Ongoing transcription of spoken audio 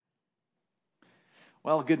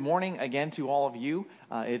Well, good morning again to all of you.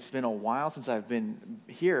 It's been a while since I've been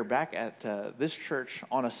here back at this church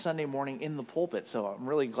on a Sunday morning in the pulpit, so I'm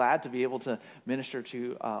really glad to be able to minister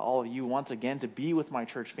to all of you once again, to be with my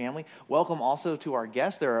church family. Welcome also to our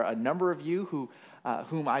guests. There are a number of you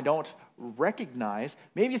whom I don't recognize.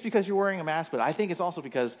 Maybe it's because you're wearing a mask, but I think it's also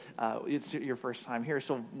because it's your first time here,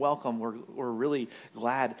 so welcome. We're really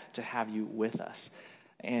glad to have you with us.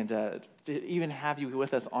 And to even have you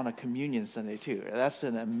with us on a communion Sunday, too. That's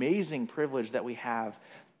an amazing privilege that we have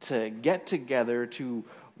to get together to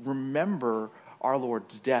remember our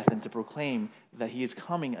Lord's death and to proclaim that He is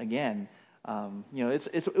coming again.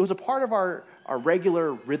 It was a part of our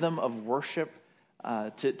regular rhythm of worship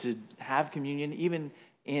to have communion, even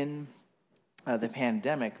in the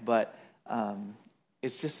pandemic. But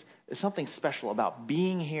it's something special about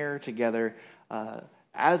being here together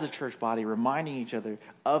as a church body, reminding each other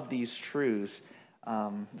of these truths.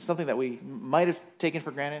 Something that we might have taken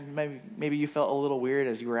for granted. Maybe you felt a little weird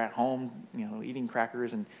as you were at home, eating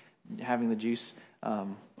crackers and having the juice,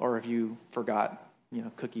 or if you forgot,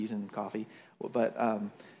 cookies and coffee. But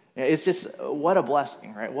it's just what a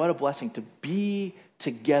blessing, right? What a blessing to be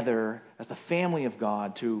together as the family of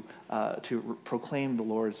God to proclaim the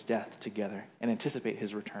Lord's death together and anticipate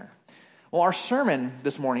His return. Well, our sermon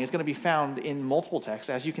this morning is going to be found in multiple texts.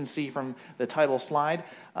 As you can see from the title slide,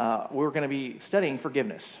 we're going to be studying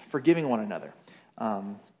forgiveness, forgiving one another.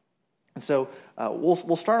 So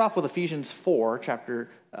we'll start off with Ephesians 4,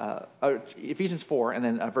 Ephesians 4, and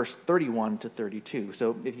then verse 31 to 32.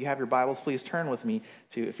 So if you have your Bibles, please turn with me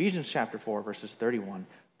to Ephesians chapter 4, verses 31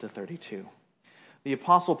 to 32. The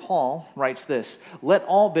Apostle Paul writes this: "Let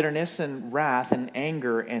all bitterness and wrath and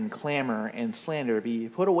anger and clamor and slander be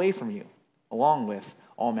put away from you, along with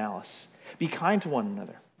all malice. Be kind to one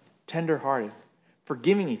another, tender-hearted,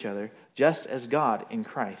 forgiving each other, just as God in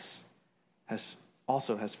Christ has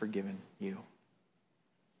forgiven you."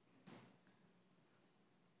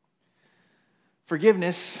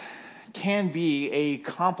 Forgiveness can be a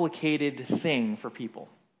complicated thing for people.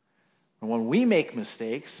 And when we make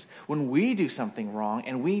mistakes, when we do something wrong,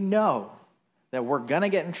 and we know that we're going to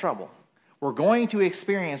get in trouble, we're going to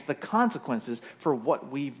experience the consequences for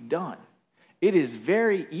what we've done, it is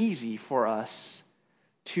very easy for us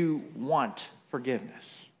to want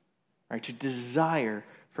forgiveness, right? To desire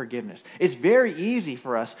forgiveness. It's very easy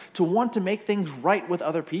for us to want to make things right with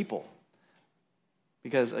other people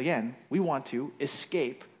because, again, we want to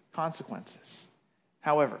escape consequences.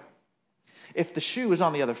 However, if the shoe is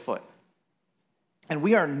on the other foot, and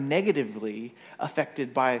we are negatively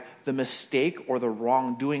affected by the mistake or the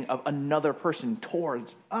wrongdoing of another person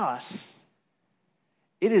towards us,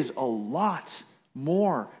 it is a lot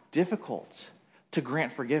more difficult to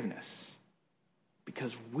grant forgiveness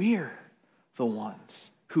because we're the ones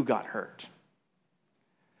who got hurt.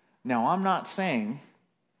 Now, I'm not saying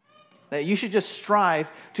that you should just strive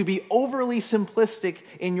to be overly simplistic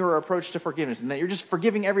in your approach to forgiveness and that you're just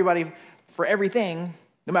forgiving everybody for everything,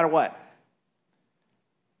 no matter what.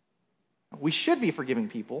 We should be forgiving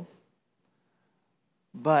people,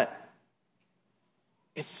 but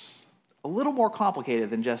it's a little more complicated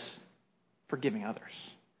than just forgiving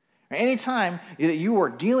others. Anytime that you are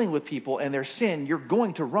dealing with people and their sin, you're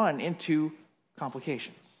going to run into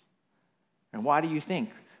complications. And why do you think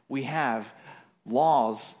we have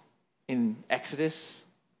laws in Exodus,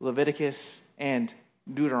 Leviticus, and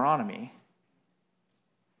Deuteronomy,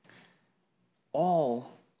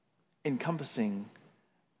 all encompassing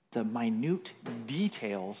the minute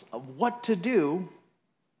details of what to do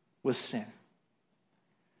with sin?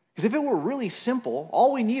 Because if it were really simple,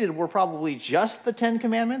 all we needed were probably just the 10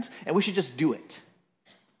 Commandments, and we should just do it.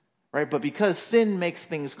 Right? But because sin makes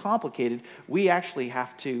things complicated, we actually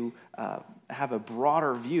have to have a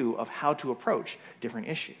broader view of how to approach different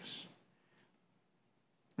issues.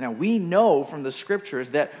 Now, we know from the Scriptures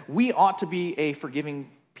that we ought to be a forgiving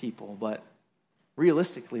people, but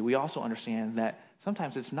realistically, we also understand that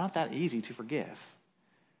sometimes it's not that easy to forgive.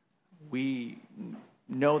 We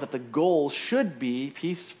know that the goal should be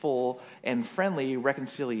peaceful and friendly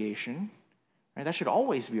reconciliation. Right? That should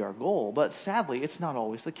always be our goal, but sadly, it's not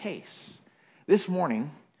always the case. This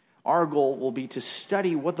morning, our goal will be to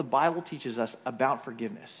study what the Bible teaches us about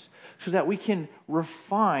forgiveness so that we can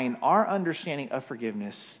refine our understanding of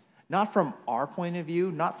forgiveness, not from our point of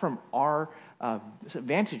view, not from our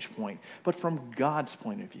vantage point, but from God's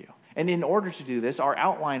point of view. And in order to do this, our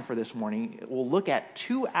outline for this morning will look at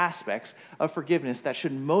two aspects of forgiveness that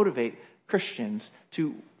should motivate Christians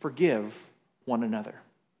to forgive one another.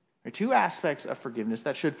 There are two aspects of forgiveness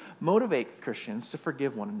that should motivate Christians to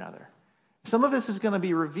forgive one another. Some of this is going to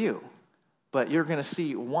be review, but you're going to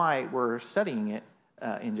see why we're studying it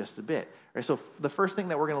in just a bit. Right, so the first thing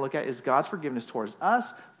that we're going to look at is God's forgiveness towards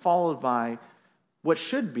us, followed by what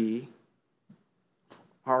should be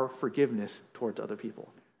our forgiveness towards other people.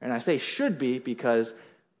 And I say should be because,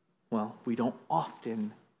 well, we don't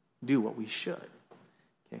often do what we should.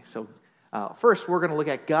 Okay, so first we're going to look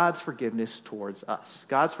at God's forgiveness towards us.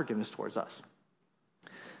 God's forgiveness towards us.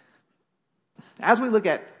 As we look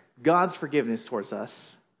at God's forgiveness towards us,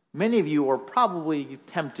 many of you are probably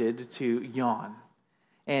tempted to yawn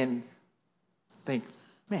and think,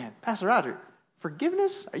 man, Pastor Roger,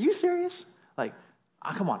 forgiveness? Are you serious? Like,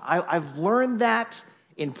 come on, I've learned that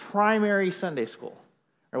in primary Sunday school.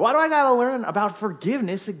 Or why do I got to learn about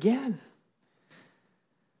forgiveness again?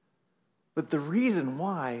 But the reason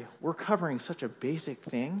why we're covering such a basic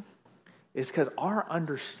thing is because our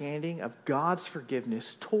understanding of God's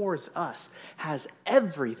forgiveness towards us has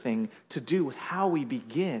everything to do with how we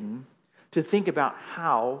begin to think about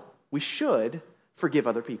how we should forgive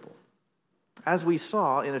other people. As we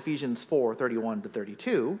saw in Ephesians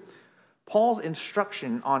 4:31-32, Paul's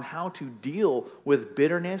instruction on how to deal with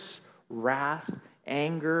bitterness, wrath,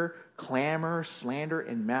 anger, clamor, slander,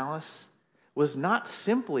 and malice was not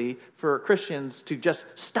simply for Christians to just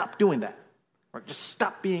stop doing that, or just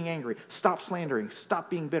stop being angry, stop slandering, stop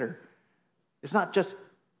being bitter. It's not just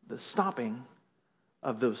the stopping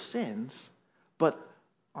of those sins, but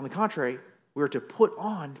on the contrary, we're to put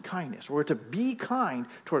on kindness. We're to be kind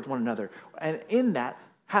towards one another, and in that,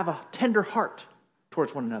 have a tender heart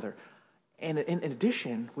towards one another. And in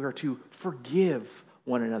addition, we are to forgive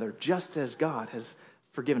one another, just as God has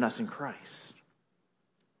forgiven us in Christ.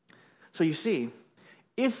 So you see,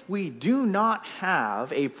 if we do not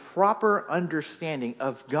have a proper understanding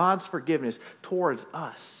of God's forgiveness towards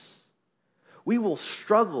us, we will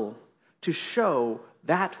struggle to show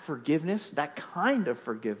that forgiveness, that kind of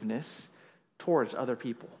forgiveness, towards other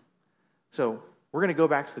people. So we're going to go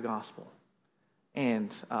back to the gospel.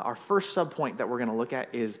 And our first subpoint that we're going to look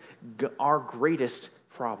at is our greatest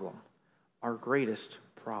problem. Our greatest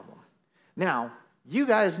problem. Now, you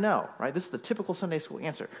guys know, right? This is the typical Sunday school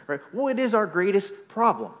answer, right? What is our greatest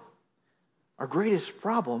problem? Our greatest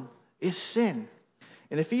problem is sin.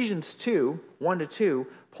 In Ephesians 2:1-2,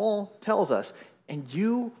 Paul tells us, "And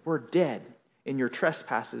you were dead in your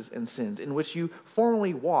trespasses and sins, in which you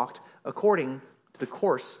formerly walked according to the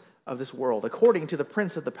course of this world, according to the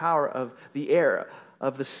prince of the power of the air,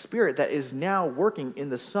 of the spirit that is now working in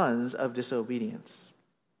the sons of disobedience."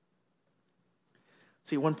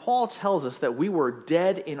 See, when Paul tells us that we were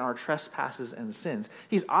dead in our trespasses and sins,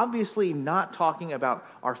 he's obviously not talking about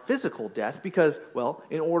our physical death because, well,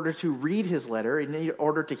 in order to read his letter, in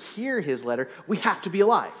order to hear his letter, we have to be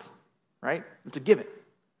alive, right? It's a given.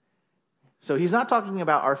 So he's not talking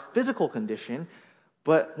about our physical condition,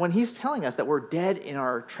 but when he's telling us that we're dead in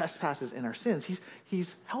our trespasses and our sins,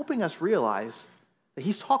 he's helping us realize that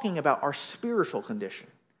he's talking about our spiritual condition.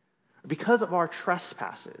 Because of our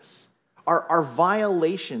trespasses, our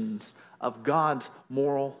violations of God's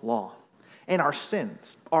moral law, and our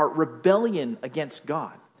sins, our rebellion against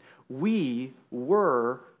God, we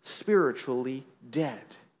were spiritually dead.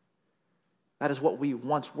 That is what we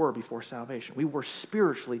once were before salvation. We were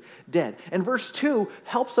spiritually dead. And verse 2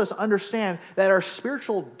 helps us understand that our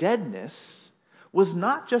spiritual deadness was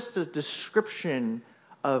not just a description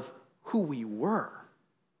of who we were,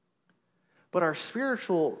 but our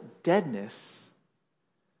spiritual deadness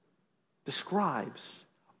describes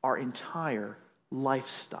our entire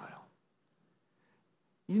lifestyle.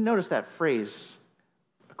 You notice that phrase,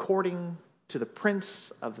 according to the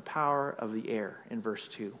prince of the power of the air, in verse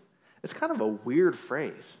 2. It's kind of a weird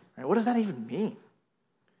phrase, right? What does that even mean?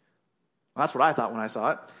 Well, that's what I thought when I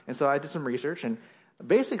saw it. And so I did some research, and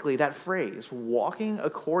basically that phrase, walking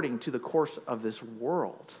according to the course of this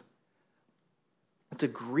world, it's a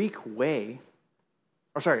Greek way,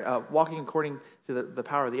 walking according to the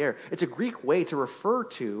power of the air. It's a Greek way to refer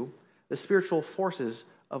to the spiritual forces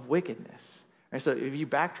of wickedness. Right? So if you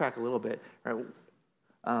backtrack a little bit, right,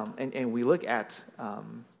 and we look at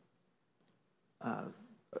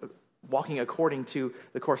walking according to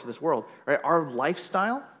the course of this world, right? Our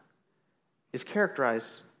lifestyle is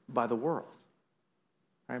characterized by the world,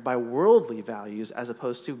 right? By worldly values as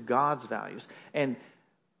opposed to God's values. And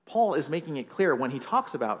Paul is making it clear when he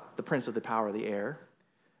talks about the prince of the power of the air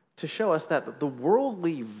to show us that the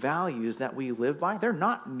worldly values that we live by, they're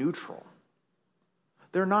not neutral.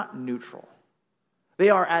 They're not neutral. They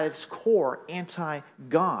are at its core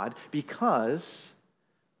anti-God because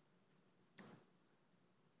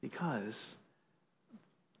the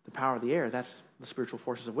power of the air, that's the spiritual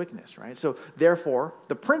forces of wickedness, right? So therefore,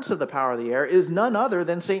 the prince of the power of the air is none other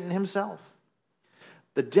than Satan himself.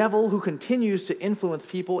 The devil who continues to influence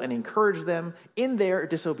people and encourage them in their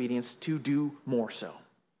disobedience to do more so.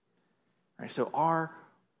 Right, so our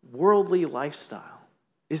worldly lifestyle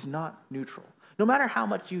is not neutral. No matter how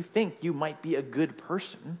much you think you might be a good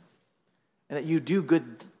person and that you do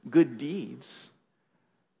good deeds,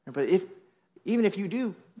 but even if you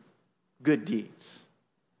do good deeds,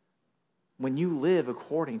 when you live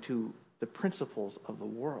according to the principles of the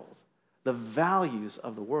world, the values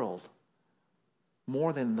of the world,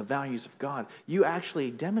 more than the values of God, you actually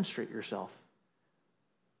demonstrate yourself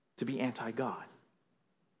to be anti-God.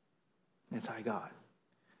 Anti-God.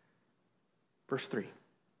 Verse 3.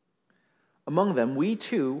 Among them, we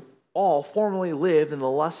too all formerly lived in the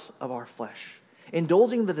lusts of our flesh,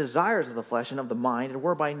 indulging the desires of the flesh and of the mind, and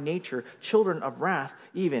were by nature children of wrath,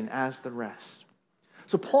 even as the rest.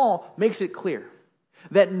 So Paul makes it clear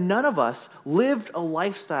that none of us lived a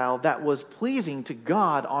lifestyle that was pleasing to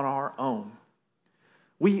God on our own.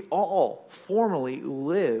 We all formerly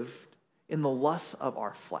lived in the lusts of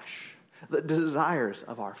our flesh, the desires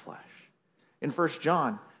of our flesh. In 1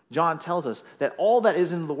 John, John tells us that all that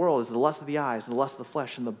is in the world is the lust of the eyes, the lust of the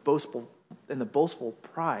flesh, and the boastful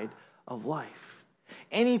pride of life.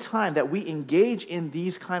 Any time that we engage in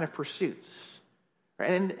these kind of pursuits,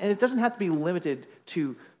 right, and it doesn't have to be limited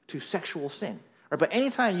to sexual sin, right, but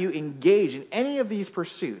anytime you engage in any of these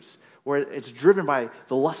pursuits where it's driven by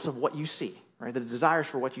the lust of what you see, right, the desires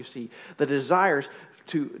for what you see, the desires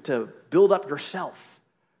to build up yourself,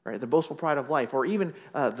 right, the boastful pride of life, or even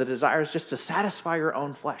the desires just to satisfy your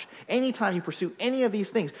own flesh. Anytime you pursue any of these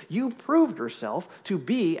things, you proved yourself to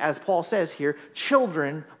be, as Paul says here,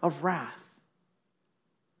 children of wrath.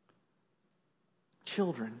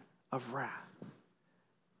 Children of wrath.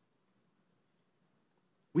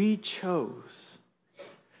 We chose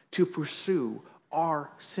to pursue our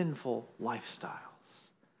sinful lifestyles,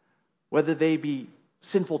 whether they be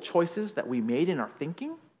sinful choices that we made in our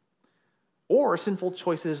thinking or sinful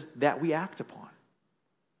choices that we act upon.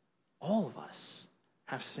 All of us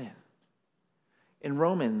have sinned. In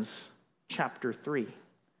Romans chapter 3,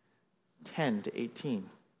 10 to 18,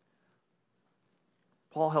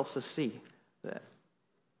 Paul helps us see that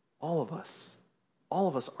all of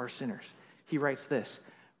us are sinners. He writes this: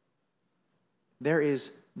 there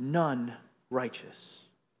is none righteous,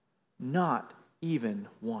 not even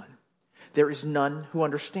one. There is none who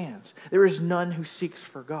understands. There is none who seeks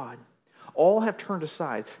for God. All have turned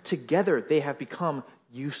aside. Together they have become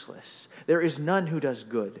useless. There is none who does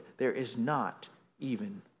good. There is not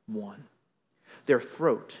even one. Their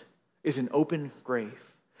throat is an open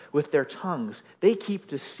grave. With their tongues they keep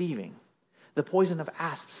deceiving. The poison of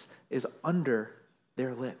asps is under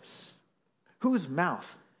their lips. Whose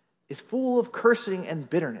mouth is full of cursing and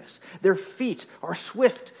bitterness. Their feet are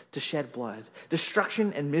swift to shed blood.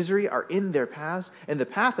 Destruction and misery are in their paths, and the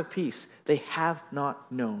path of peace they have not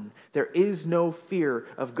known. There is no fear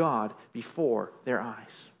of God before their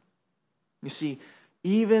eyes. You see,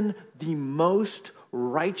 even the most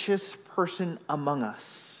righteous person among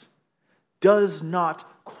us does not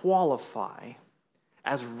qualify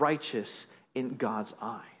as righteous in God's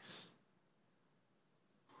eyes.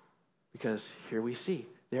 Because here we see,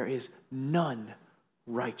 there is none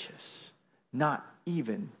righteous, not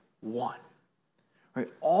even one. Right?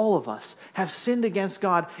 All of us have sinned against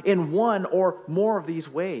God in one or more of these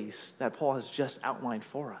ways that Paul has just outlined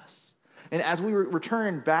for us. And as we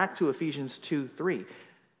return back to Ephesians 2:3,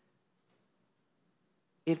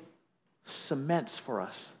 it cements for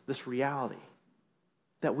us this reality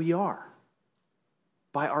that we are,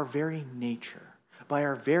 by our very nature, by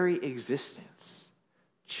our very existence,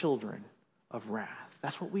 children of wrath.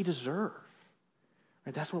 That's what we deserve.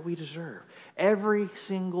 Right? That's what we deserve. Every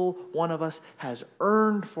single one of us has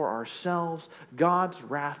earned for ourselves God's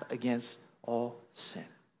wrath against all sin.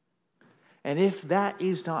 And if that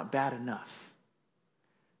is not bad enough,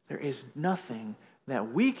 there is nothing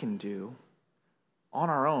that we can do on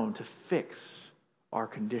our own to fix our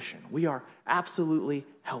condition. We are absolutely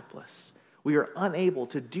helpless. We are unable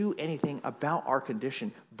to do anything about our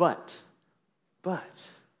condition, but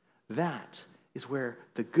that is where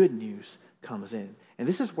the good news comes in. And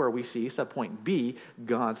this is where we see, subpoint B,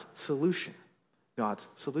 God's solution. God's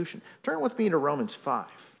solution. Turn with me to Romans 5.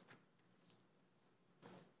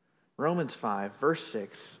 Romans 5, verse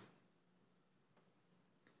 6.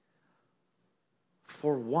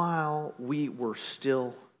 For while we were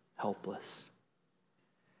still helpless,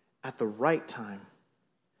 at the right time,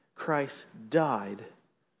 Christ died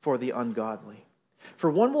for the ungodly. For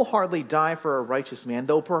one will hardly die for a righteous man,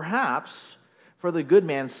 though perhaps for the good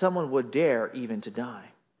man someone would dare even to die.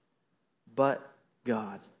 But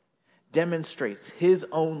God demonstrates his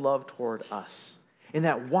own love toward us, in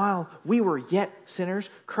that while we were yet sinners,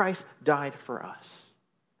 Christ died for us.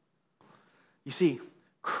 You see,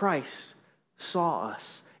 Christ saw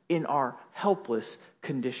us in our helpless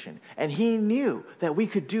condition, and he knew that we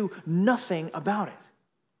could do nothing about it.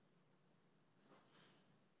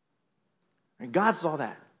 And God saw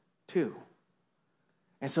that too.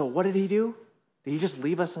 And so what did he do? Did he just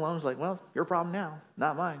leave us alone? He's like, well, your problem now,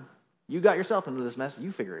 not mine. You got yourself into this mess,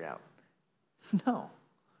 you figure it out. No,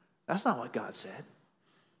 that's not what God said.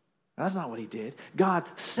 That's not what he did. God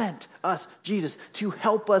sent us, Jesus, to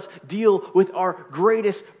help us deal with our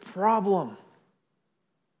greatest problem.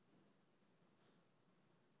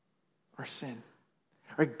 Our sin.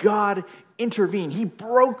 God intervened. He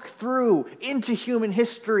broke through into human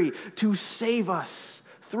history to save us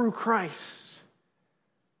through Christ.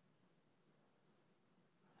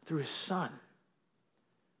 Through his Son.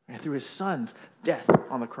 And through his Son's death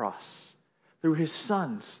on the cross. Through his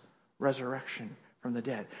Son's resurrection from the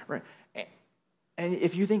dead. Right? And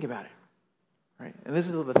if you think about it, right? And this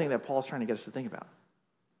is the thing that Paul's trying to get us to think about.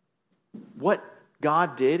 What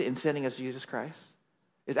God did in sending us Jesus Christ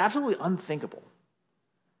is absolutely unthinkable.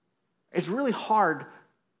 It's really hard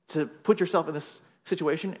to put yourself in this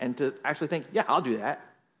situation and to actually think, yeah, I'll do that.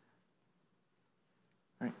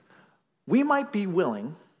 Right? We might be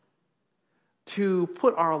willing to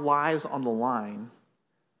put our lives on the line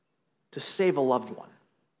to save a loved one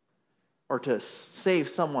or to save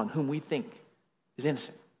someone whom we think is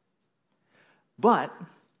innocent. But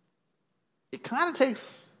it kind of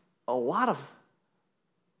takes a lot of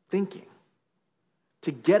thinking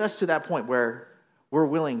to get us to that point where we're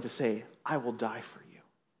willing to say, I will die for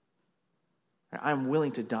you. I'm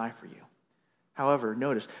willing to die for you. However,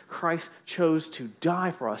 notice, Christ chose to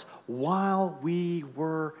die for us while we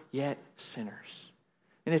were yet sinners.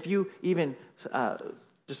 And if you even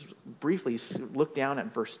just briefly look down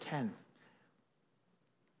at verse 10,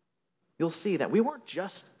 you'll see that we weren't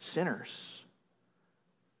just sinners.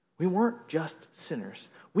 We weren't just sinners.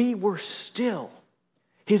 We were still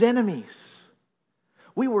his enemies.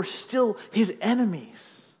 We were still his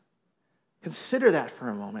enemies. Consider that for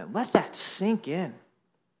a moment. Let that sink in.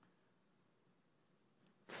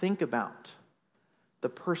 Think about the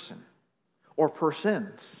person or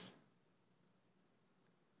persons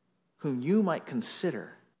whom you might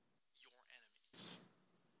consider your enemies.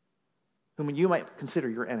 Whom you might consider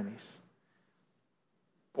your enemies.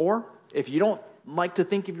 Or if you don't like to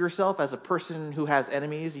think of yourself as a person who has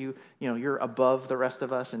enemies, you're above the rest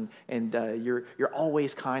of us, and you're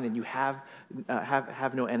always kind, and you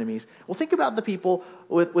have no enemies. Well, think about the people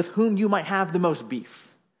with whom you might have the most beef,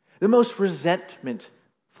 the most resentment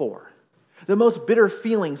for, the most bitter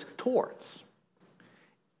feelings towards.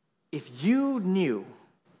 If you knew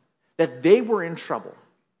that they were in trouble,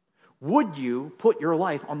 would you put your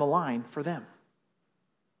life on the line for them?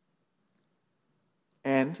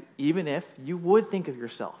 And even if you would think of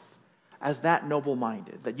yourself as that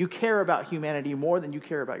noble-minded, that you care about humanity more than you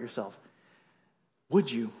care about yourself,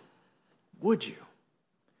 would you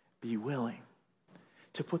be willing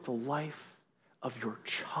to put the life of your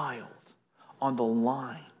child on the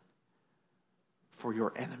line for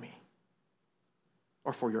your enemy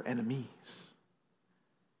or for your enemies?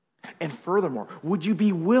 And furthermore, would you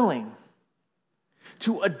be willing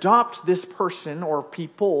to adopt this person or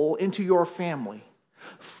people into your family,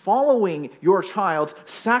 following your child's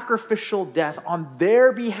sacrificial death on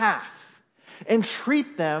their behalf, and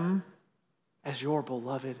treat them as your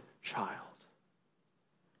beloved child?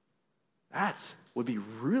 That would be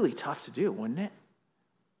really tough to do, wouldn't it?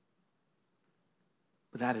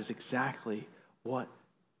 But that is exactly what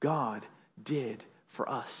God did for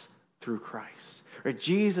us through Christ. Right?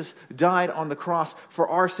 Jesus died on the cross for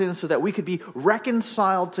our sins so that we could be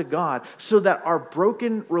reconciled to God, so that our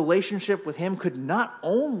broken relationship with him could not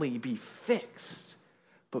only be fixed,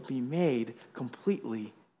 but be made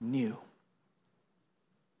completely new.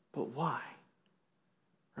 But why?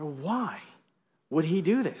 Or why would he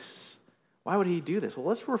do this? Why would he do this?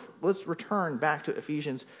 Well, let's return back to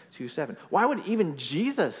Ephesians 2:7. Why would even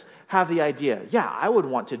Jesus have the idea, yeah, I would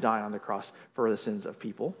want to die on the cross for the sins of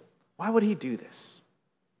people? Why would he do this?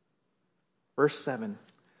 Verse 7.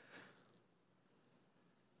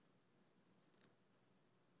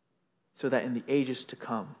 So that in the ages to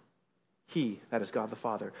come, he, that is God the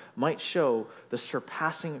Father, might show the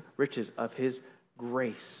surpassing riches of his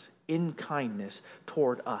grace in kindness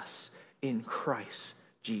toward us in Christ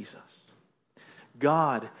Jesus.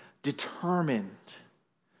 God determined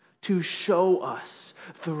to show us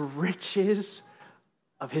the riches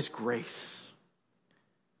of his grace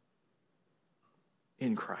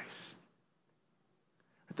in Christ.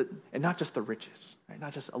 And not just the riches. right?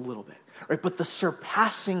 Not just a little bit, right? But the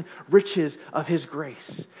surpassing riches of his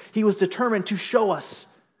grace. He was determined to show us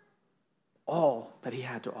all that he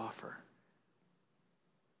had to offer.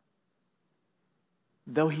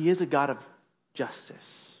 Though he is a God of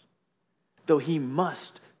justice, though he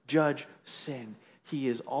must judge sin, he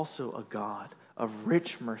is also a God of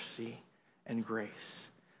rich mercy and grace.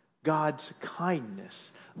 God's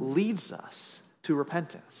kindness leads us to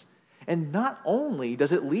repentance. And not only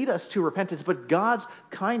does it lead us to repentance, but God's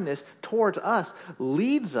kindness towards us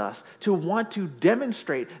leads us to want to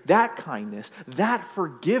demonstrate that kindness, that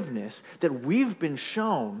forgiveness that we've been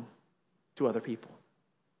shown to other people.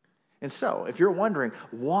 And so, if you're wondering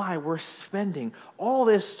why we're spending all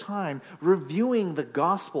this time reviewing the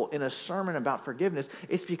gospel in a sermon about forgiveness,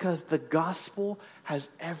 it's because the gospel has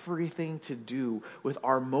everything to do with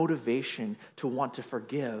our motivation to want to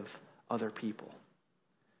forgive other people.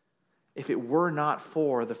 If it were not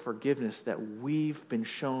for the forgiveness that we've been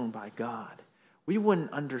shown by God, we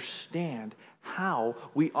wouldn't understand how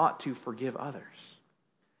we ought to forgive others.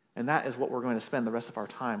 And that is what we're going to spend the rest of our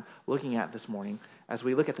time looking at this morning as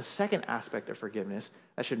we look at the second aspect of forgiveness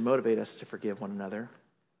that should motivate us to forgive one another,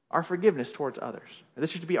 our forgiveness towards others. This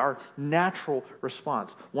should be our natural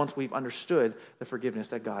response once we've understood the forgiveness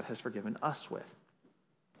that God has forgiven us with.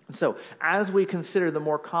 And so, as we consider the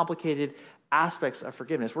more complicated aspects of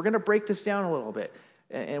forgiveness, we're going to break this down a little bit,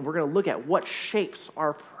 and we're going to look at what shapes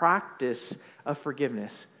our practice of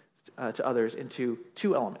forgiveness to others into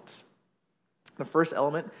two elements. The first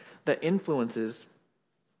element that influences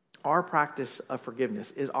our practice of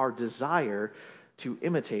forgiveness is our desire to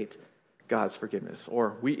imitate God's forgiveness,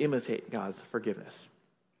 or we imitate God's forgiveness.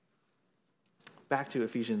 Back to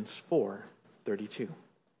Ephesians 4:32.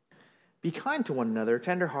 Be kind to one another,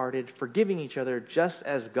 tenderhearted, forgiving each other, just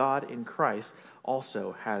as God in Christ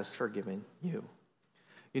also has forgiven you.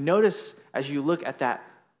 You notice as you look at that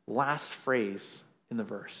last phrase in the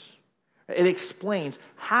verse, it explains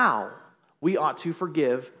how we ought to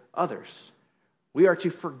forgive others. We are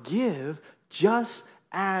to forgive just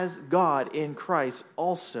as God in Christ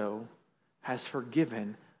also has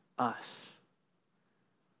forgiven us.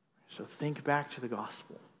 So think back to the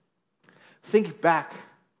gospel. Think back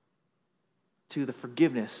to the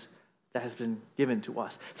forgiveness that has been given to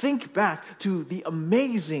us. Think back to the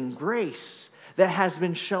amazing grace that has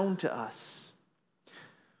been shown to us.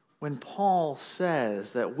 When Paul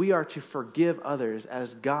says that we are to forgive others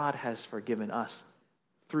as God has forgiven us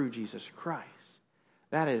through Jesus Christ,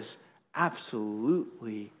 that is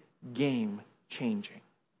absolutely game-changing.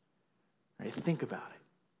 Right? Think about it.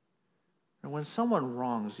 And when someone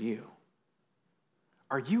wrongs you,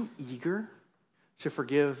 are you eager to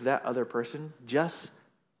forgive that other person just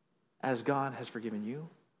as God has forgiven you?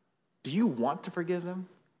 Do you want to forgive them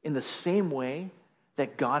in the same way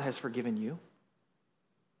that God has forgiven you?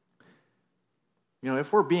 You know,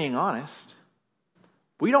 if we're being honest,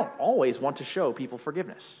 we don't always want to show people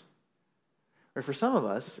forgiveness. Or for some of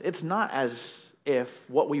us, it's not as if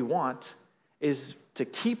what we want is to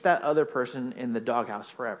keep that other person in the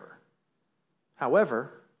doghouse forever.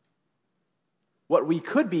 However, what we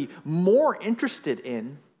could be more interested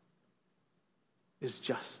in is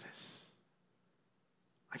justice.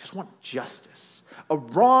 I just want justice. A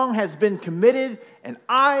wrong has been committed, and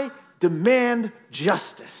I demand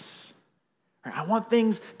justice. I want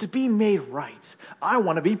things to be made right. I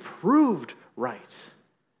want to be proved right.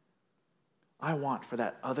 I want for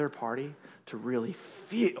that other party to really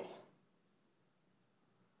feel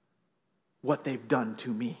what they've done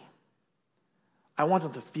to me. I want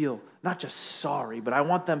them to feel not just sorry, but I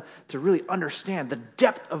want them to really understand the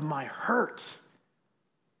depth of my hurt.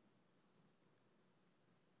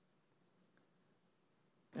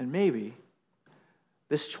 And maybe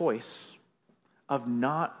this choice of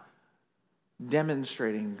not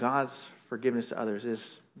demonstrating God's forgiveness to others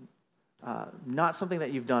is not something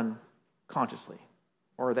that you've done consciously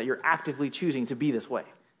or that you're actively choosing to be this way.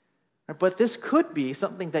 But this could be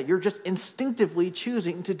something that you're just instinctively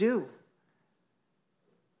choosing to do.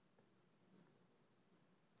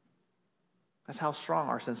 That's how strong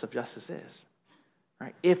our sense of justice is.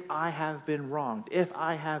 Right? If I have been wronged, if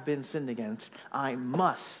I have been sinned against, I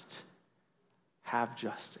must have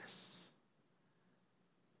justice.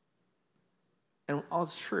 And while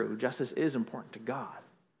it's true, justice is important to God.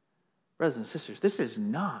 Brothers and sisters, this is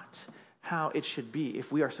not how it should be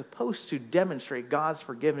if we are supposed to demonstrate God's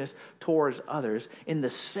forgiveness towards others in the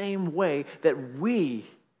same way that we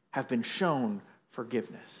have been shown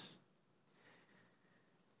forgiveness.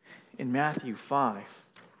 In Matthew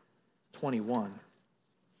 5:21,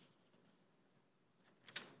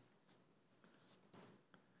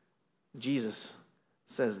 Jesus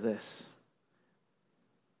says this,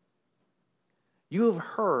 You have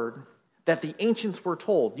heard that the ancients were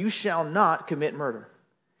told, 'You shall not commit murder,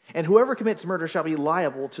 and whoever commits murder shall be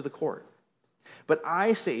liable to the court.' But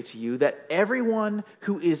I say to you that everyone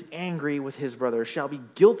who is angry with his brother shall be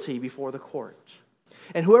guilty before the court.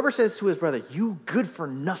 And whoever says to his brother, 'You good for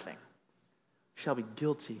nothing,' shall be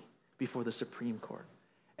guilty before the Supreme Court.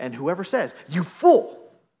 And whoever says, 'You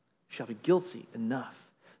fool,' shall be guilty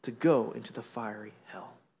enough to go into the fiery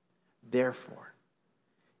hell. Therefore,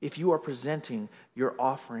 if you are presenting your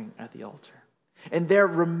offering at the altar, and there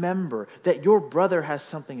remember that your brother has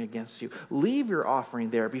something against you, leave your offering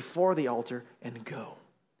there before the altar and go.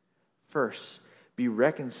 First, be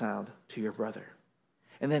reconciled to your brother,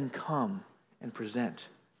 and then come and present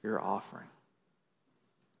your offering."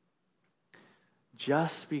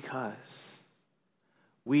 Just because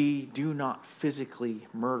we do not physically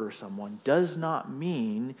murder someone does not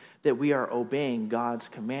mean that we are obeying God's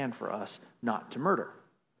command for us not to murder.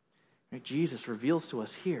 Right? Jesus reveals to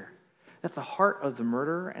us here that the heart of the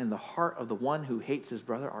murderer and the heart of the one who hates his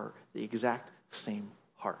brother are the exact same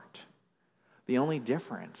heart. The only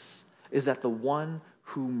difference is that the one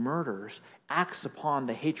who murders acts upon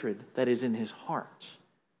the hatred that is in his heart.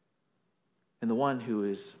 And the one who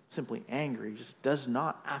is simply angry just does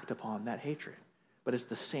not act upon that hatred. But it's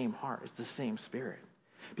the same heart, it's the same spirit.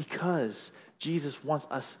 Because Jesus wants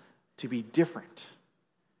us to be different.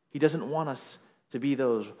 He doesn't want us to be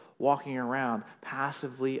those walking around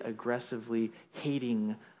passively, aggressively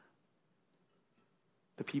hating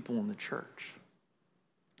the people in the church.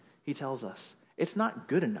 He tells us it's not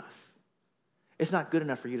good enough. It's not good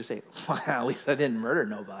enough for you to say, "Well, at least I didn't murder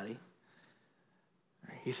nobody."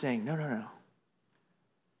 He's saying, no.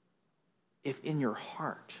 If in your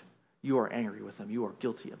heart you are angry with them, you are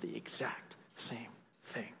guilty of the exact same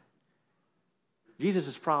thing.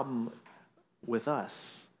 Jesus' problem with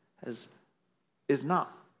us is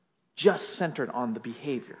not just centered on the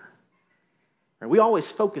behavior. Right? We always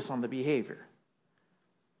focus on the behavior.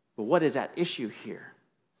 But what is at issue here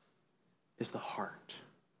is the heart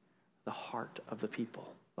of the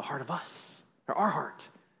people, the heart of us, or our heart.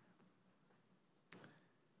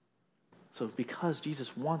 So because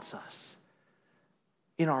Jesus wants us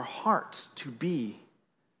in our hearts to be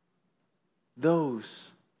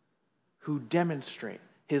those who demonstrate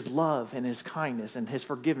his love and his kindness and his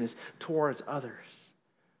forgiveness towards others,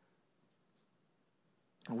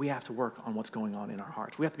 we have to work on what's going on in our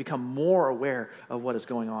hearts. We have to become more aware of what is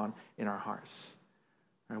going on in our hearts.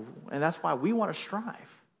 And that's why we want to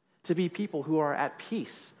strive to be people who are at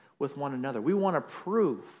peace with one another. We want to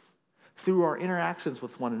prove through our interactions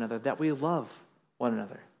with one another that we love one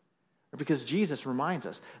another. Because Jesus reminds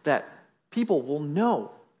us that people will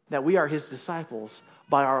know that we are his disciples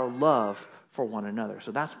by our love for one another.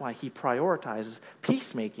 So that's why he prioritizes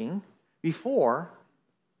peacemaking before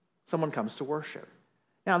someone comes to worship.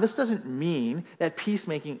 Now, this doesn't mean that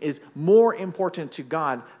peacemaking is more important to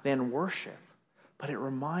God than worship, but it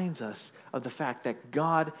reminds us of the fact that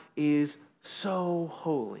God is so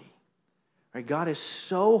holy. Right? God is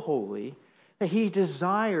so holy that he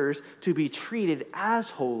desires to be treated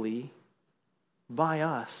as holy by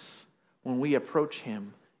us when we approach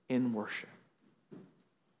him in worship.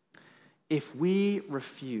 If we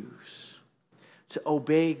refuse to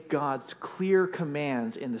obey God's clear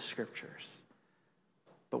commands in the scriptures,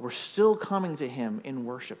 but we're still coming to him in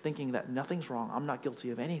worship, thinking that nothing's wrong, I'm not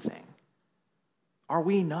guilty of anything, are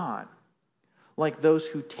we not like those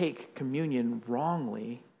who take communion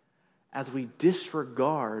wrongly as we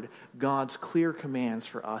disregard God's clear commands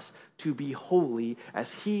for us to be holy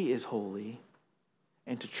as he is holy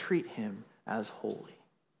and to treat him as holy?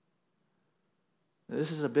 Now,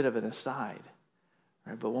 this is a bit of an aside,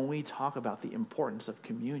 right? But when we talk about the importance of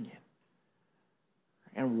communion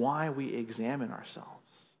and why we examine ourselves,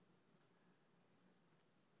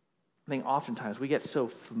 I think oftentimes we get so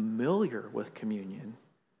familiar with communion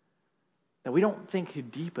that we don't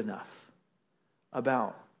think deep enough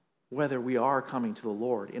about whether we are coming to the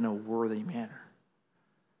Lord in a worthy manner.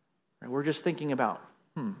 Right? We're just thinking about,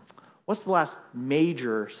 what's the last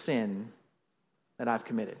major sin that I've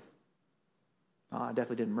committed? I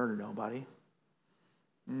definitely didn't murder nobody.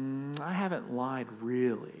 I haven't lied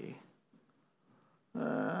really.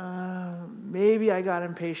 Maybe I got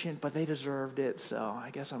impatient, but they deserved it, so I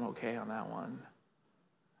guess I'm okay on that one.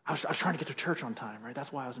 I was trying to get to church on time, right?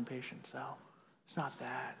 That's why I was impatient, so it's not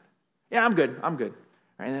that. Yeah, I'm good.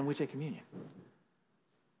 Right? And then we take communion. And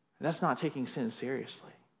that's not taking sin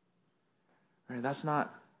seriously. Right? That's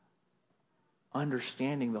not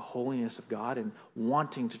understanding the holiness of God and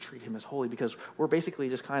wanting to treat him as holy, because we're basically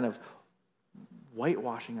just kind of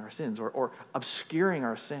whitewashing our sins or obscuring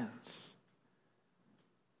our sins.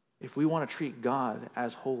 if we want to treat God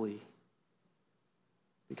as holy,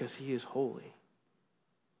 because he is holy,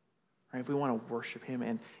 right? If we want to worship him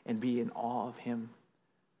and be in awe of him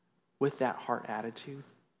with that heart attitude,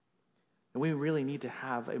 then we really need to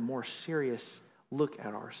have a more serious look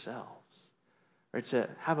at ourselves, right? To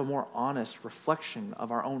have a more honest reflection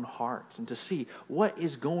of our own hearts and to see what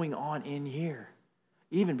is going on in here,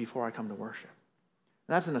 even before I come to worship.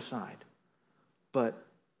 And that's an aside. But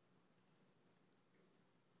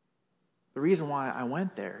the reason why I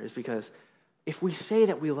went there is because if we say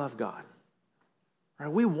that we love God,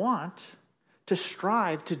 right, we want to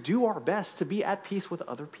strive to do our best to be at peace with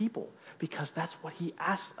other people, because that's what he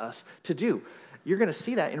asks us to do. You're going to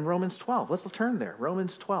see that in Romans 12. Let's turn there.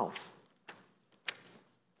 Romans 12.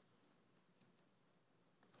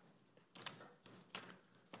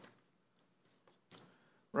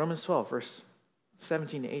 Romans 12, verse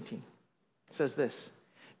 17 to 18. It says this: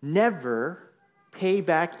 never pay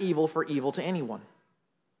back evil for evil to anyone.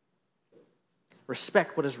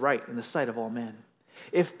 Respect what is right in the sight of all men.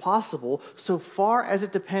 If possible, so far as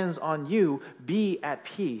it depends on you, be at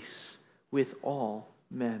peace with all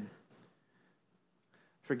men.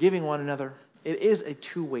 Forgiving one another, it is a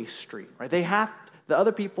two-way street, right? The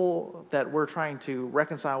other people that we're trying to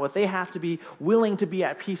reconcile with, they have to be willing to be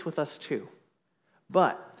at peace with us too.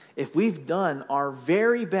 But if we've done our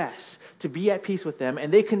very best to be at peace with them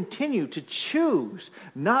and they continue to choose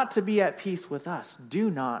not to be at peace with us, do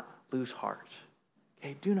not lose heart.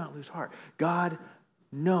 Okay, do not lose heart. God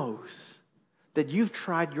knows that you've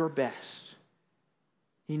tried your best.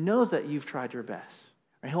 He knows that you've tried your best.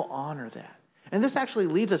 Right? He'll honor that. And this actually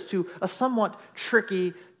leads us to a somewhat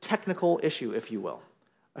tricky technical issue, if you will.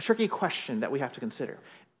 A tricky question that we have to consider.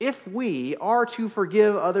 If we are to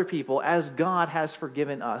forgive other people as God has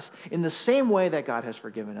forgiven us, in the same way that God has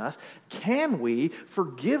forgiven us, can we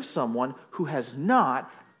forgive someone who has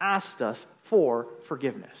not asked us for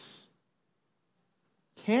forgiveness?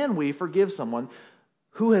 Can we forgive someone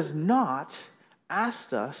who has not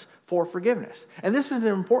asked us for forgiveness? And this is an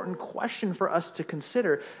important question for us to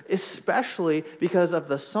consider, especially because of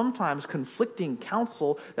the sometimes conflicting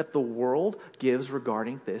counsel that the world gives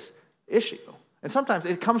regarding this issue. And sometimes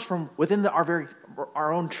it comes from within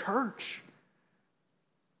our own church.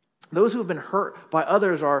 Those who have been hurt by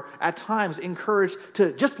others are at times encouraged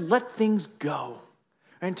to just let things go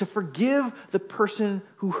and to forgive the person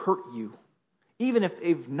who hurt you, even if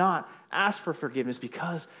they've not asked for forgiveness,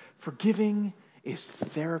 because forgiving is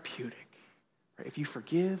therapeutic. Right? If you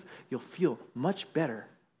forgive, you'll feel much better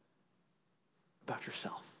about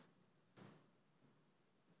yourself.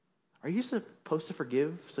 Are you supposed to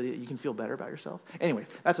forgive so that you can feel better about yourself? Anyway,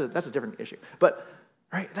 that's a different issue. But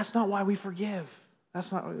right, that's not why we forgive.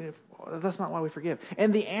 That's not why we forgive.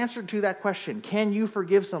 And the answer to that question, can you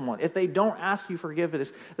forgive someone if they don't ask you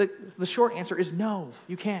forgiveness? The short answer is no,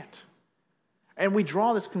 you can't. And we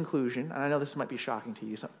draw this conclusion, and I know this might be shocking to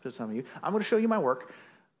you, to some of you. I'm going to show you my work,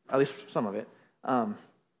 at least some of it.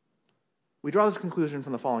 We draw this conclusion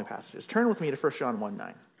from the following passages. Turn with me to 1 John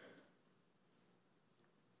 1:9.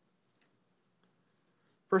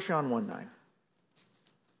 1 John 1:9.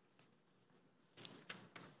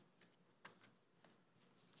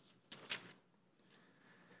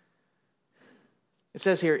 It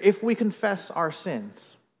says here, if we confess our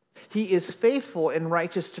sins, he is faithful and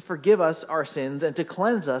righteous to forgive us our sins and to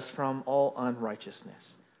cleanse us from all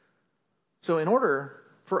unrighteousness. So in order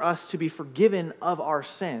for us to be forgiven of our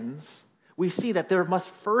sins, we see that there must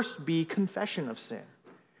first be confession of sin.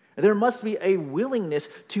 There must be a willingness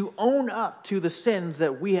to own up to the sins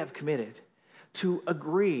that we have committed, to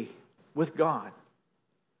agree with God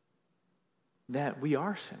that we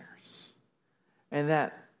are sinners and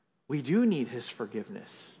that we do need his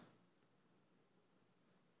forgiveness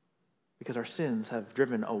because our sins have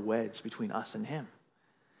driven a wedge between us and him.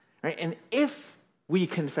 Right? And if we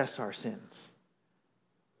confess our sins,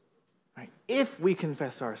 right? If we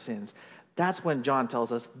confess our sins, that's when John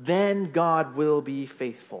tells us, then God will be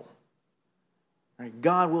faithful. Right?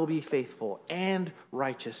 God will be faithful and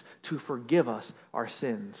righteous to forgive us our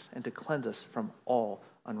sins and to cleanse us from all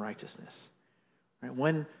unrighteousness. Right?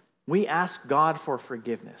 When we ask God for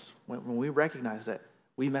forgiveness, when we recognize that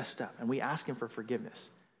we messed up and we ask him for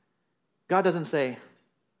forgiveness, God doesn't say,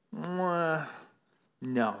 no,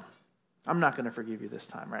 I'm not going to forgive you this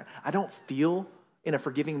time. Right? I don't feel in a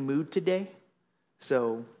forgiving mood today,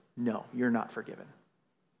 so no, you're not forgiven.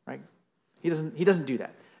 Right? He doesn't do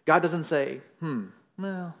that. God doesn't say,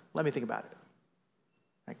 well, let me think about it.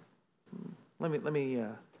 Right? Let me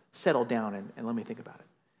settle down and let me think about it.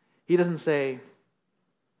 He doesn't say,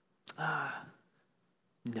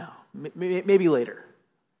 no, maybe later.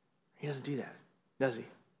 He doesn't do that, does he?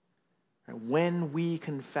 Right? When we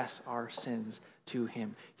confess our sins to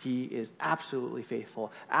him, he is absolutely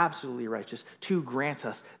faithful, absolutely righteous to grant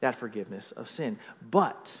us that forgiveness of sin.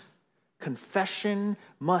 But confession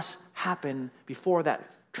must happen before that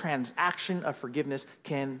transaction of forgiveness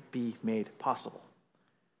can be made possible.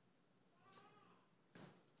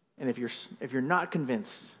 And if you're not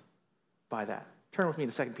convinced by that, turn with me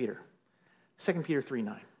to 2 Peter. 2 Peter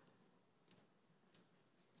 3:9.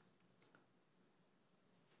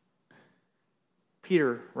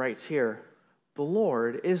 Peter writes here, "The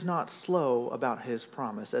Lord is not slow about his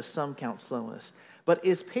promise, as some count slowness, but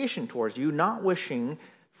is patient towards you, not wishing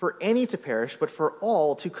for any to perish, but for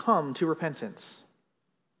all to come to repentance."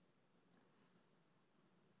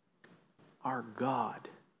 Our God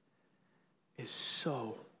is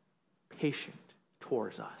so patient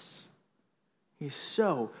towards us. He's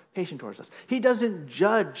so patient towards us. He doesn't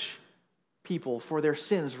judge people for their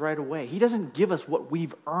sins right away. He doesn't give us what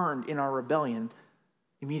we've earned in our rebellion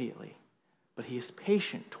immediately. But he is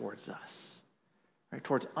patient towards us, right?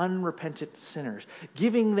 Towards unrepentant sinners,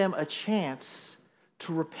 giving them a chance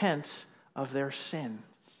to repent of their sins.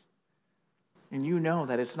 And you know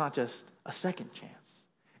that it's not just a second chance.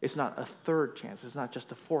 It's not a third chance. It's not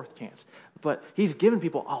just a fourth chance. But he's given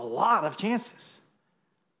people a lot of chances.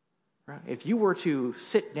 Right? If you were to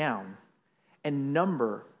sit down and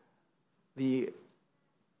number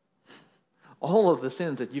all of the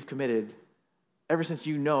sins that you've committed ever since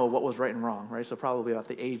you know what was right and wrong, right? So probably about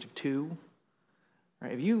the age of 2.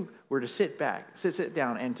 Right? If you were to sit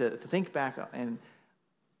down and to think back and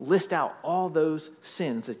list out all those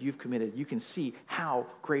sins that you've committed, you can see how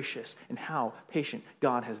gracious and how patient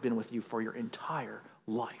God has been with you for your entire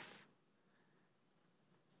life.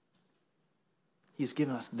 He's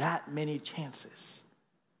given us that many chances.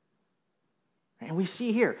 And we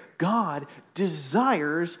see here, God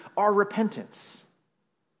desires our repentance.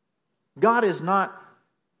 God is not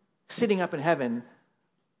sitting up in heaven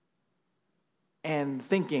and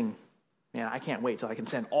thinking, man, I can't wait till I can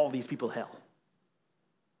send all these people to hell.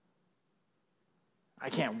 I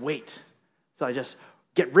can't wait till I just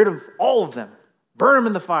get rid of all of them, burn them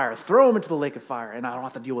in the fire, throw them into the lake of fire, and I don't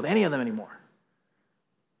have to deal with any of them anymore.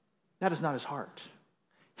 That is not his heart.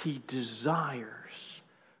 He desires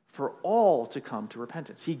for all to come to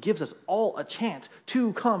repentance. He gives us all a chance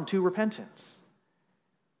to come to repentance.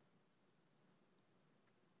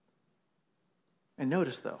 And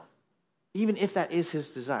notice, though, even if that is his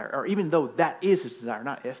desire, or even though that is his desire,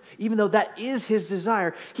 not if, even though that is his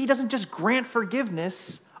desire, he doesn't just grant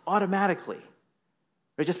forgiveness automatically,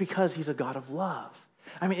 right? Just because he's a God of love.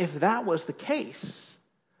 I mean, if that was the case,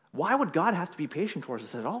 why would God have to be patient towards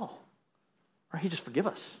us at all? Or he'd just forgive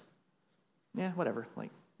us. Yeah, whatever.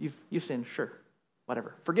 Like, you've sinned, sure.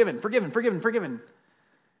 Whatever. Forgiven.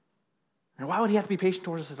 And why would he have to be patient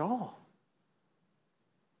towards us at all?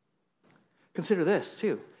 Consider this,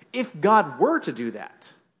 too. If God were to do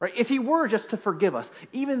that, right? If he were just to forgive us,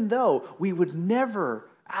 even though we would never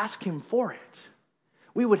ask him for it,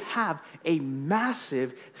 we would have a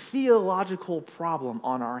massive theological problem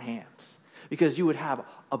on our hands. Because you would have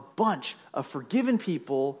a bunch of forgiven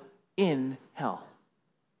people in hell,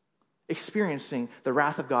 experiencing the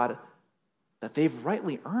wrath of God that they've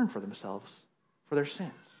rightly earned for themselves for their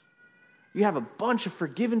sins. You have a bunch of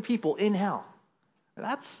forgiven people in hell.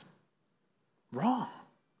 That's wrong.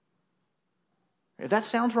 If that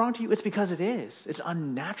sounds wrong to you, it's because it is. It's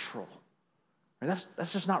unnatural.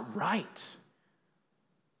 That's just not right.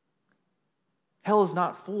 Hell is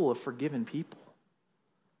not full of forgiven people.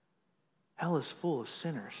 Hell is full of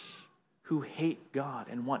sinners who hate God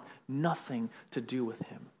and want nothing to do with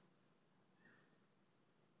him.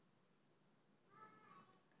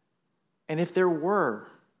 And if there were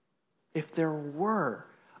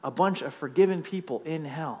a bunch of forgiven people in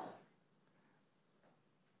hell,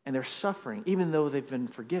 and they're suffering, even though they've been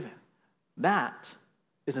forgiven, that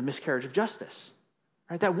is a miscarriage of justice.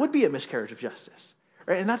 Right? That would be a miscarriage of justice.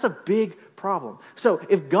 Right? And that's a big problem. So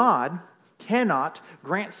if God cannot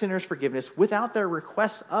grant sinners forgiveness without their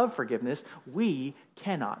request of forgiveness, we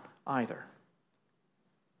cannot either.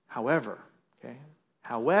 However,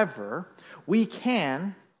 we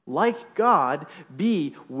can, like God,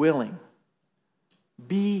 be willing,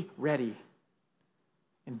 be ready,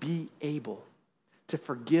 and be able to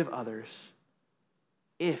forgive others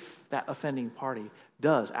if that offending party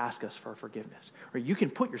does ask us for forgiveness. Or you can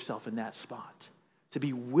put yourself in that spot to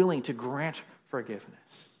be willing to grant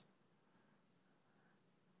forgiveness.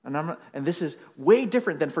 And this is way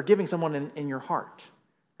different than forgiving someone in your heart.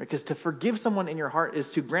 Because to forgive someone in your heart is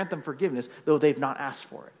to grant them forgiveness, though they've not asked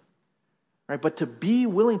for it. Right? But to be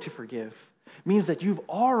willing to forgive means that you've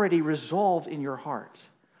already resolved in your heart,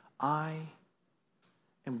 I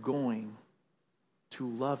am going to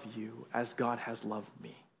love you as God has loved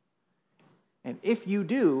me. And if you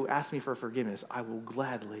do ask me for forgiveness, I will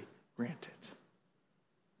gladly grant it.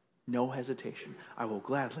 No hesitation. I will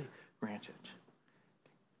gladly grant it.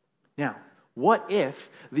 Now, what if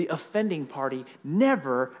the offending party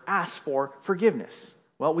never asks for forgiveness?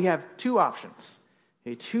 Well, we have two options.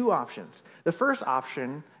 Okay, two options. The first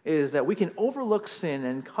option is that we can overlook sin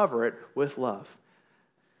and cover it with love.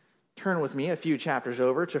 Turn with me a few chapters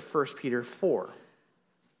over to 1 Peter 4.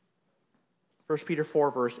 1 Peter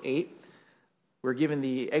 4, verse 8. We're given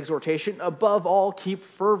the exhortation, above all, keep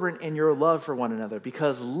fervent in your love for one another,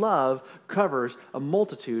 because love covers a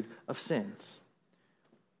multitude of sins.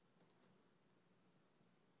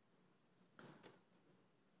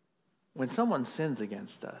 When someone sins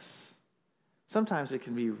against us, sometimes it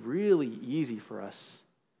can be really easy for us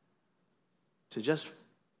to just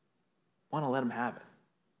want to let them have it.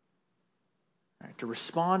 Right? To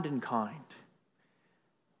respond in kind.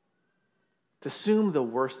 To assume the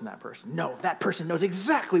worst in that person. No, that person knows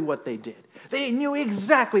exactly what they did. They knew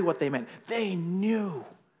exactly what they meant. They knew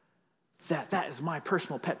that is my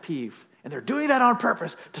personal pet peeve. And they're doing that on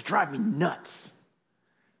purpose to drive me nuts.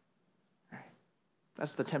 Right?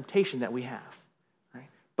 That's the temptation that we have. Right?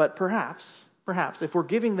 But perhaps, if we're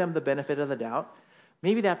giving them the benefit of the doubt,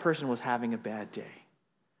 maybe that person was having a bad day.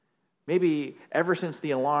 Maybe ever since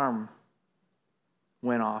the alarm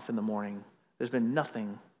went off in the morning, there's been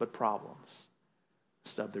nothing but problems.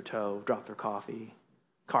 Stub their toe, drop their coffee,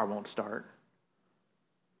 car won't start.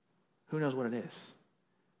 Who knows what it is?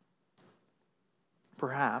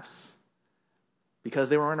 Perhaps, because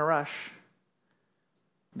they were in a rush,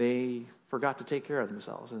 they forgot to take care of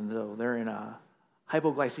themselves, and so they're in a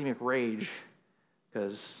hypoglycemic rage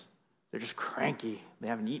because they're just cranky. They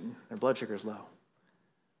haven't eaten. Their blood sugar's low.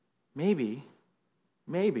 Maybe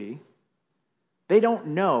they don't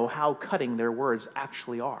know how cutting their words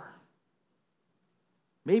actually are.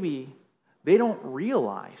 Maybe they don't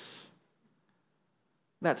realize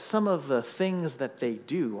that some of the things that they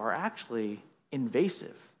do are actually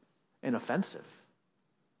invasive and offensive.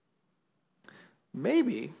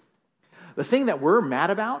 Maybe the thing that we're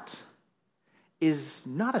mad about is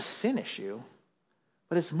not a sin issue,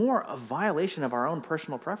 but it's more a violation of our own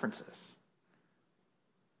personal preferences.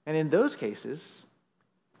 And in those cases,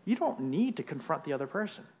 you don't need to confront the other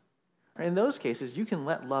person. In those cases, you can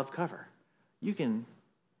let love cover. You can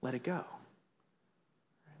let it go.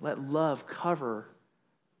 Let love cover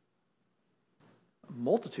a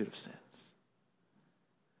multitude of sins.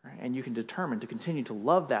 And you can determine to continue to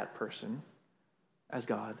love that person as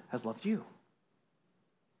God has loved you.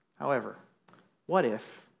 However, what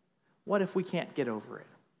if we can't get over it?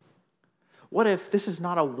 What if this is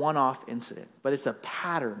not a one-off incident, but it's a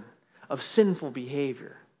pattern of sinful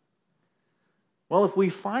behavior? Well, if we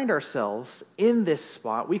find ourselves in this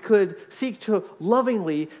spot, we could seek to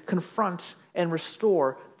lovingly confront and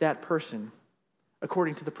restore that person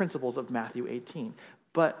according to the principles of Matthew 18.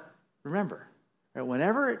 But remember,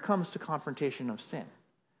 whenever it comes to confrontation of sin,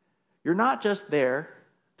 you're not just there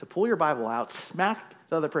to pull your Bible out, smack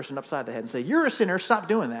the other person upside the head and say, "You're a sinner, stop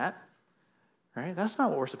doing that." Right? That's not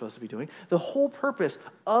what we're supposed to be doing. The whole purpose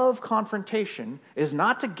of confrontation is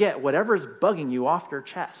not to get whatever is bugging you off your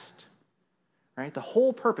chest. Right? The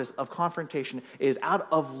whole purpose of confrontation is out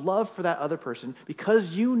of love for that other person,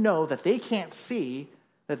 because you know that they can't see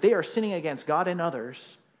that they are sinning against God and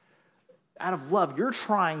others. Out of love, you're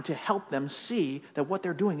trying to help them see that what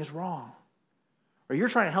they're doing is wrong. Or you're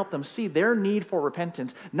trying to help them see their need for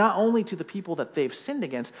repentance, not only to the people that they've sinned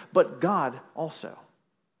against, but God also.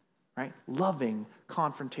 Right? Loving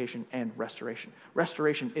confrontation and restoration.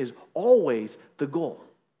 Restoration is always the goal.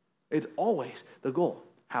 It's always the goal.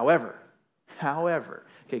 However,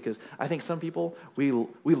 okay, because I think some people, we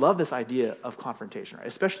love this idea of confrontation, right?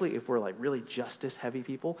 Especially if we're like really justice-heavy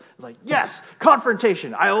people. It's like, yes,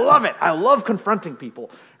 confrontation. I love it. I love confronting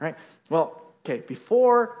people, right? Well, okay,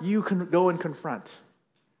 before you can go and confront,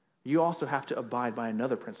 you also have to abide by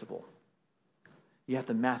another principle. You have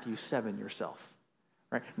to Matthew 7 yourself,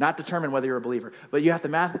 right? Not determine whether you're a believer, but you have to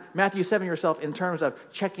Matthew 7 yourself in terms of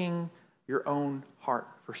checking your own heart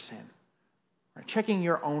for sin. Right? Checking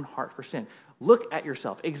your own heart for sin. Look at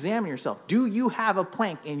yourself. Examine yourself. Do you have a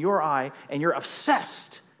plank in your eye and you're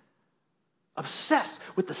obsessed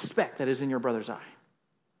with the speck that is in your brother's eye?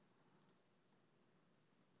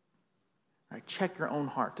 Right? Check your own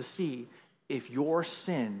heart to see if your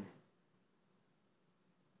sin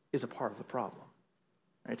is a part of the problem.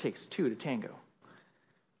 Right? It takes two to tango.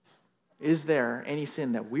 Is there any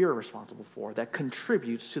sin that we are responsible for that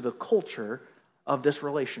contributes to the culture of this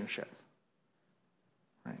relationship?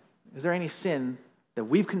 Is there any sin that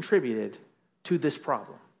we've contributed to this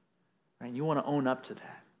problem? Right? You want to own up to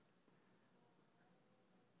that.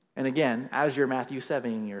 And again, as you're Matthew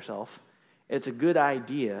 7ing yourself, it's a good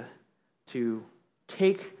idea to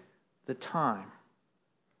take the time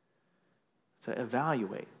to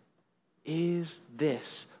evaluate, is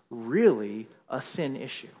this really a sin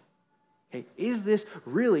issue? Okay, is this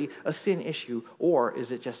really a sin issue, or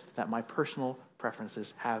is it just that my personal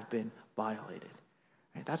preferences have been violated?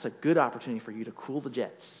 Right, that's a good opportunity for you to cool the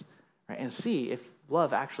jets, right, and see if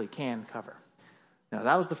love actually can cover. Now,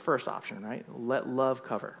 that was the first option, right? Let love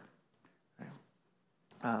cover.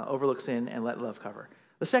 Right? Overlook sin and let love cover.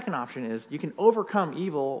 The second option is you can overcome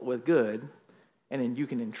evil with good, and then you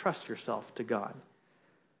can entrust yourself to God.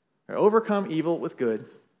 Right? Overcome evil with good,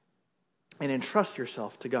 and entrust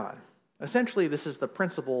yourself to God. Essentially, this is the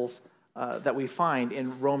principles that we find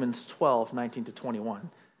in Romans 12, 19 to 21,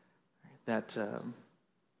 that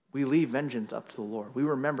we leave vengeance up to the Lord. We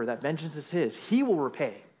remember that vengeance is His. He will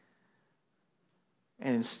repay.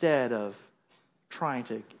 And instead of trying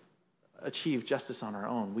to achieve justice on our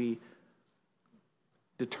own, we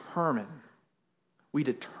determine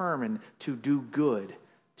to do good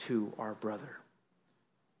to our brother.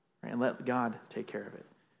 Right? And let God take care of it.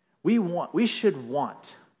 We should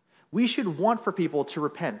want for people to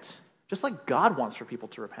repent, just like God wants for people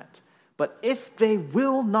to repent. But if they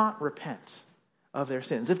will not repent of their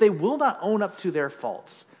sins, if they will not own up to their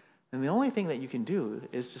faults, then the only thing that you can do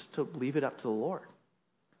is just to leave it up to the Lord.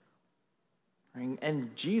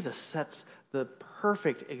 And Jesus sets the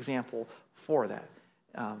perfect example for that.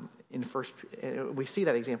 We see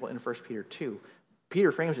that example in 1 Peter 2.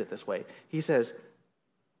 Peter frames it this way. He says,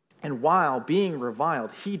 "And while being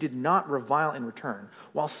reviled, he did not revile in return.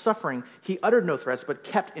 While suffering, he uttered no threats, but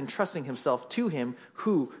kept entrusting himself to Him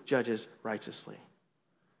who judges righteously."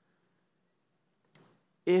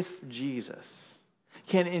 If Jesus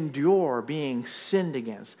can endure being sinned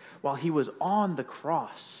against while He was on the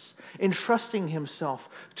cross, entrusting Himself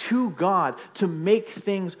to God to make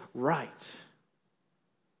things right,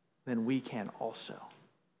 then we can also.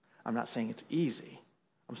 I'm not saying it's easy.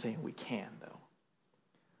 I'm saying we can, though.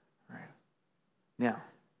 All right. Now,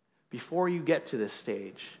 before you get to this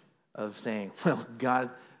stage of saying, well, God,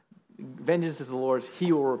 vengeance is the Lord's,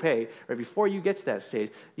 He will repay, right? Before you get to that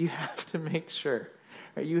stage, you have to make sure,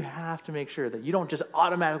 right? You have to make sure that you don't just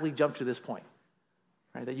automatically jump to this point,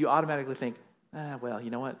 right? That you automatically think, well,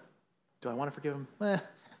 you know what? Do I want to forgive him? I'm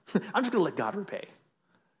just going to let God repay.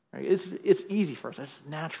 Right? It's easy for us. It's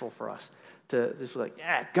natural for us to just be like,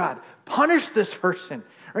 God, punish this person.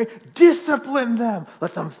 Right? Discipline them.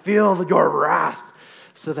 Let them feel your wrath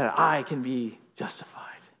so that I can be justified.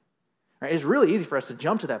 Right? It's really easy for us to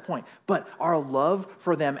jump to that point. But our love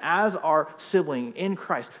for them as our sibling in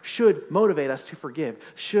Christ should motivate us to forgive,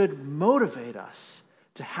 should motivate us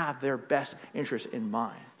to have their best interest in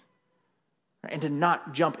mind. Right? And to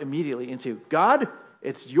not jump immediately into, God,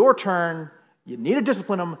 it's your turn. You need to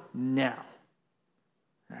discipline them now.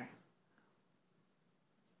 Right?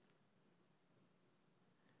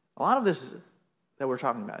 A lot of this that we're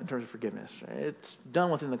talking about in terms of forgiveness, right, it's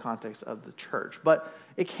done within the context of the church, but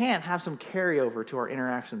it can have some carryover to our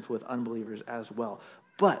interactions with unbelievers as well.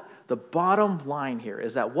 But the bottom line here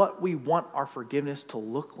is that what we want our forgiveness to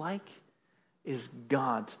look like is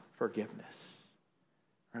God's forgiveness.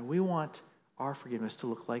 Right? We want our forgiveness to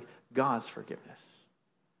look like God's forgiveness.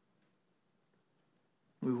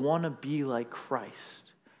 We want to be like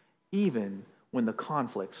Christ, even when the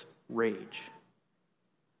conflicts rage.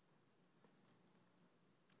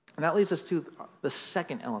 And that leads us to the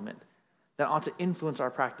second element that ought to influence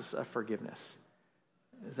our practice of forgiveness,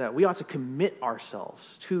 is that we ought to commit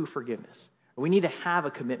ourselves to forgiveness. We need to have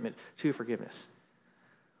a commitment to forgiveness.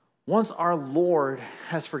 Once our Lord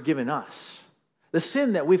has forgiven us, the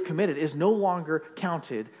sin that we've committed is no longer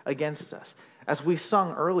counted against us. As we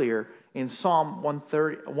sung earlier in Psalm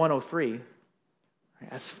 103,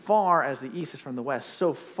 as far as the east is from the west,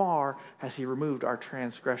 so far has He removed our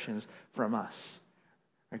transgressions from us.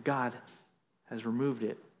 God has removed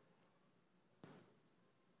it,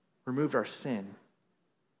 removed our sin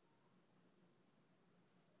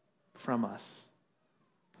from us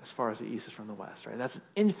as far as the east is from the west. Right? That's an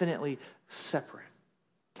infinitely separate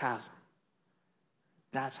chasm.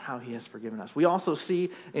 That's how He has forgiven us. We also see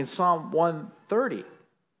in Psalm 130,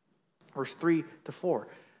 verse 3 to 4,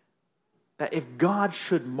 that if God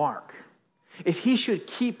should mark, if He should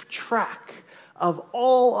keep track of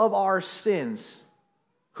all of our sins,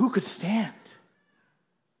 who could stand?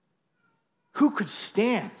 Who could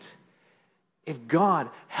stand if God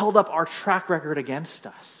held up our track record against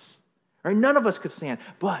us? Right? None of us could stand,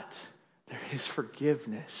 but there is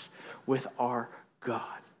forgiveness with our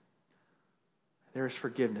God. There is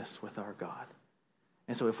forgiveness with our God.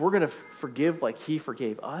 And so if we're going to forgive like he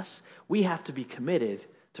forgave us, we have to be committed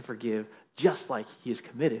to forgive just like he is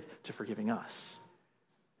committed to forgiving us.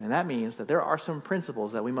 And that means that there are some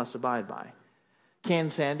principles that we must abide by.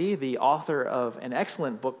 Ken Sande, the author of an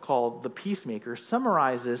excellent book called The Peacemaker,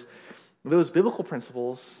 summarizes those biblical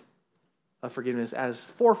principles of forgiveness as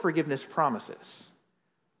 4 forgiveness promises.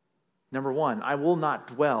 Number 1, I will not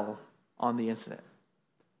dwell on the incident.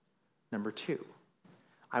 Number 2,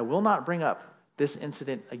 I will not bring up this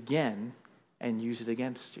incident again and use it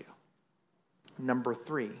against you. Number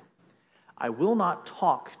 3, I will not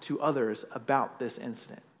talk to others about this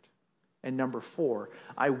incident. And number 4,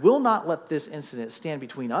 I will not let this incident stand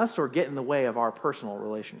between us or get in the way of our personal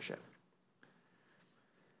relationship.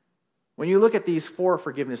 When you look at these 4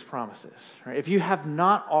 forgiveness promises, right, if you have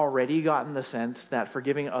not already gotten the sense that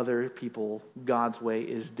forgiving other people God's way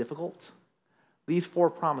is difficult, these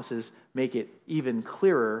 4 promises make it even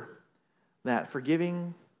clearer that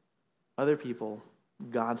forgiving other people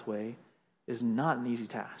God's way is not an easy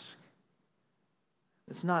task.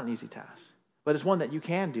 It's not an easy task, but it's one that you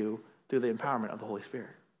can do through the empowerment of the Holy Spirit.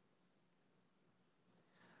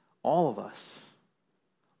 All of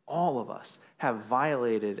us have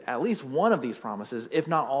violated at least one of these promises, if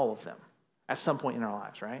not all of them, at some point in our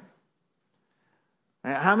lives, right?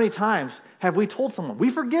 How many times have we told someone, we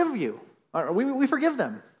forgive you, or we forgive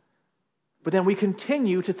them, but then we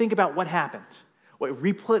continue to think about what happened? We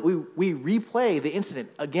replay the incident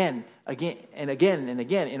again and again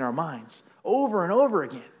in our minds, over and over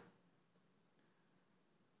again.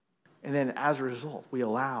 And then as a result, we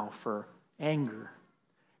allow for anger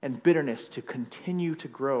and bitterness to continue to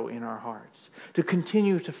grow in our hearts, to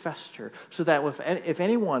continue to fester, so that if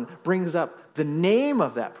anyone brings up the name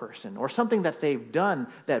of that person or something that they've done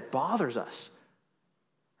that bothers us,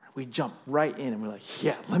 we jump right in and we're like,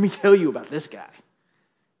 yeah, let me tell you about this guy.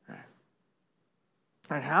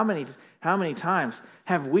 Right? How many times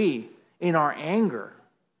have we, in our anger,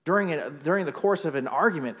 during the course of an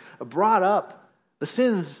argument, brought up the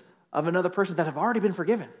sins of another person that have already been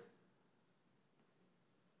forgiven?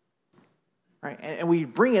 Right? And we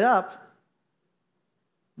bring it up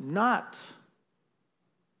not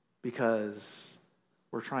because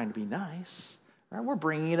we're trying to be nice. Right? We're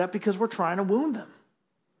bringing it up because we're trying to wound them.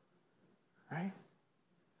 Right?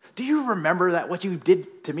 Do you remember that what you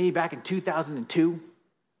did to me back in 2002?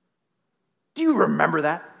 Do you remember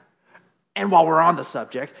that? And while we're on the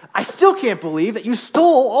subject, I still can't believe that you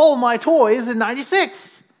stole all my toys in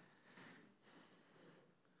 96.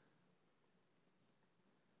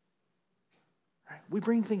 Right? We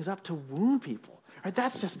bring things up to wound people. Right?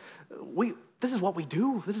 This is what we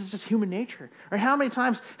do. This is just human nature. Right? How many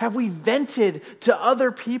times have we vented to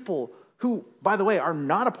other people who, by the way, are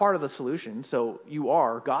not a part of the solution, so you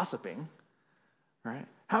are gossiping, right?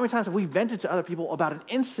 How many times have we vented to other people about an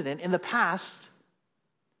incident in the past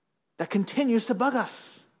that continues to bug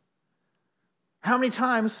us? How many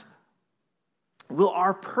times will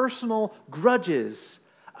our personal grudges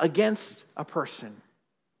against a person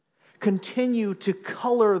continue to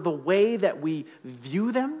color the way that we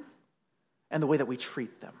view them and the way that we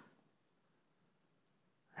treat them?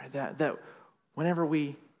 Right? That whenever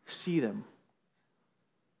we see them,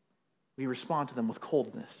 we respond to them with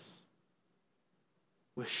coldness,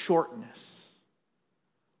 with shortness,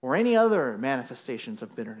 or any other manifestations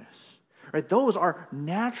of bitterness. Right? Those are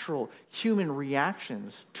natural human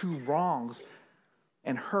reactions to wrongs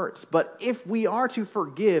and hurts. But if we are to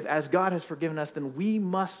forgive as God has forgiven us, then we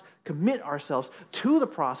must commit ourselves to the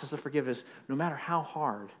process of forgiveness, no matter how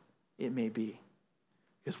hard it may be,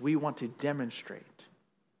 because we want to demonstrate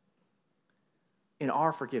in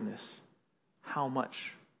our forgiveness how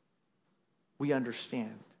much we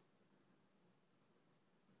understand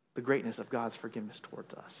the greatness of God's forgiveness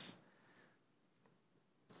towards us.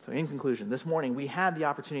 So in conclusion, this morning we had the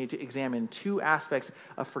opportunity to examine 2 aspects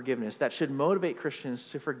of forgiveness that should motivate Christians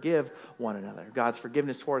to forgive one another: God's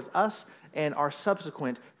forgiveness towards us and our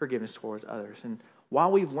subsequent forgiveness towards others. And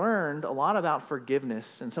while we've learned a lot about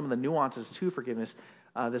forgiveness and some of the nuances to forgiveness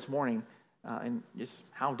this morning, and just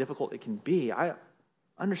how difficult it can be, I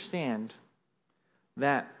understand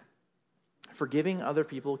that forgiving other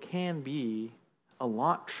people can be a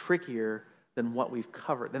lot trickier than what we've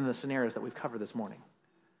covered, than the scenarios that we've covered this morning.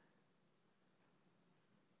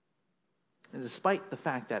 And despite the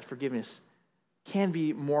fact that forgiveness can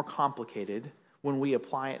be more complicated when we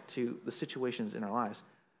apply it to the situations in our lives,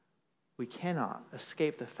 we cannot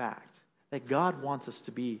escape the fact that God wants us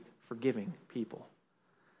to be forgiving people.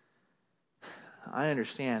 I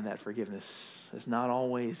understand that forgiveness is not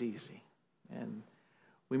always easy, and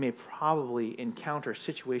we may probably encounter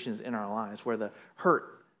situations in our lives where the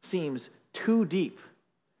hurt seems too deep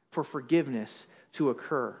for forgiveness to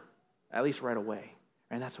occur, at least right away.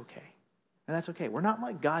 And that's okay. And that's okay. We're not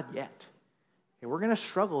like God yet. Okay, we're going to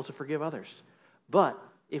struggle to forgive others. But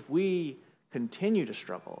if we continue to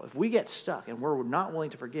struggle, if we get stuck and we're not willing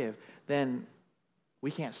to forgive, then we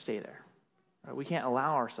can't stay there. Right? We can't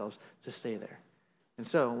allow ourselves to stay there. And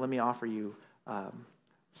so let me offer you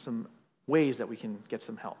some ways that we can get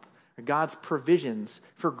some help. God's provisions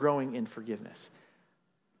for growing in forgiveness.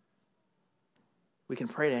 We can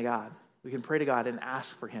pray to God. We can pray to God and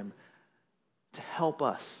ask for him to help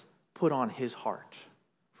us put on his heart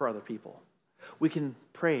for other people. We can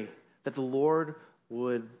pray that the Lord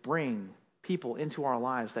would bring people into our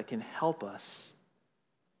lives that can help us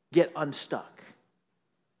get unstuck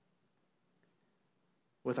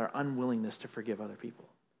with our unwillingness to forgive other people.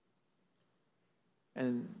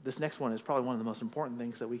 And this next one is probably one of the most important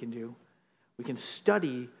things that we can do. We can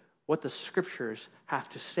study what the scriptures have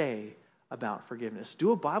to say about forgiveness.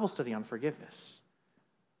 Do a Bible study on forgiveness.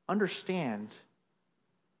 Understand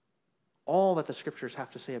all that the scriptures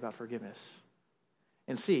have to say about forgiveness.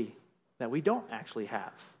 And see that we don't actually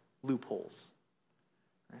have loopholes.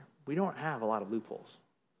 Right? We don't have a lot of loopholes,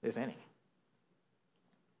 if any.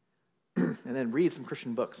 And then read some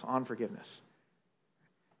Christian books on forgiveness.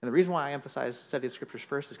 And the reason why I emphasize study the scriptures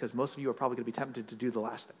first is because most of you are probably going to be tempted to do the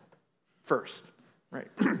last thing first, right?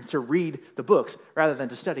 To read the books rather than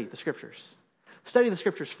to study the scriptures. Study the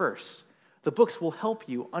scriptures first. The books will help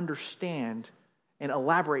you understand and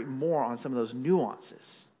elaborate more on some of those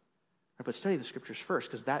nuances. Right? But study the scriptures first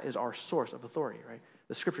because that is our source of authority, right?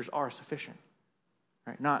 The scriptures are sufficient,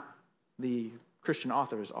 right? Not the Christian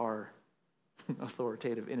authors are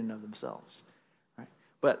authoritative in and of themselves, right?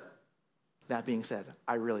 But that being said,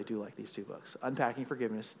 I really do like these two books, Unpacking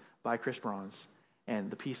Forgiveness by Chris Bronze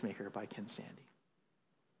and The Peacemaker by Ken Sande.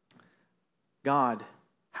 God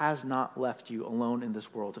has not left you alone in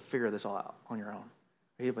this world to figure this all out on your own,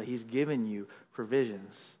 right? But he's given you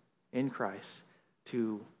provisions in Christ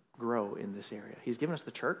to grow in this area. He's given us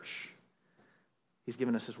the church. He's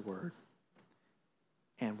given us his word.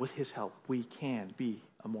 And with his help, we can be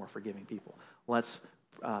a more forgiving people. Let's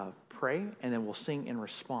pray, and then we'll sing in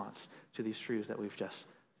response to these truths that we've just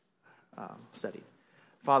studied.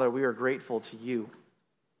 Father, we are grateful to you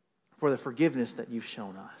for the forgiveness that you've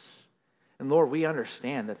shown us. And Lord, we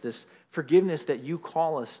understand that this forgiveness that you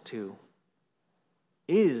call us to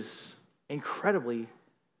is incredibly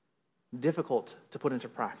difficult to put into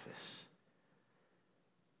practice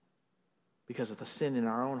because of the sin in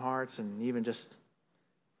our own hearts and even just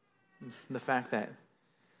the fact that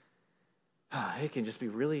it can just be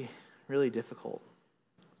really, really difficult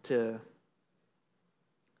to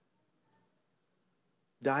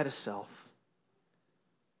die to self,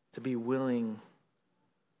 to be willing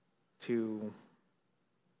to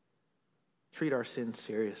treat our sins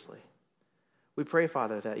seriously. We pray,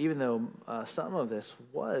 Father, that even though some of this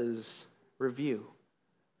was review,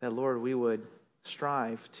 that, Lord, we would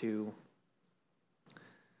strive to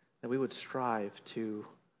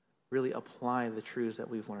really apply the truths that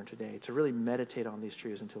we've learned today, to really meditate on these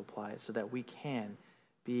truths and to apply it so that we can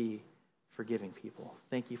be forgiving people.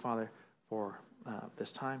 Thank you, Father, for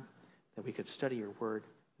this time that we could study your word,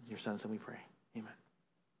 your sons, and we pray. Amen.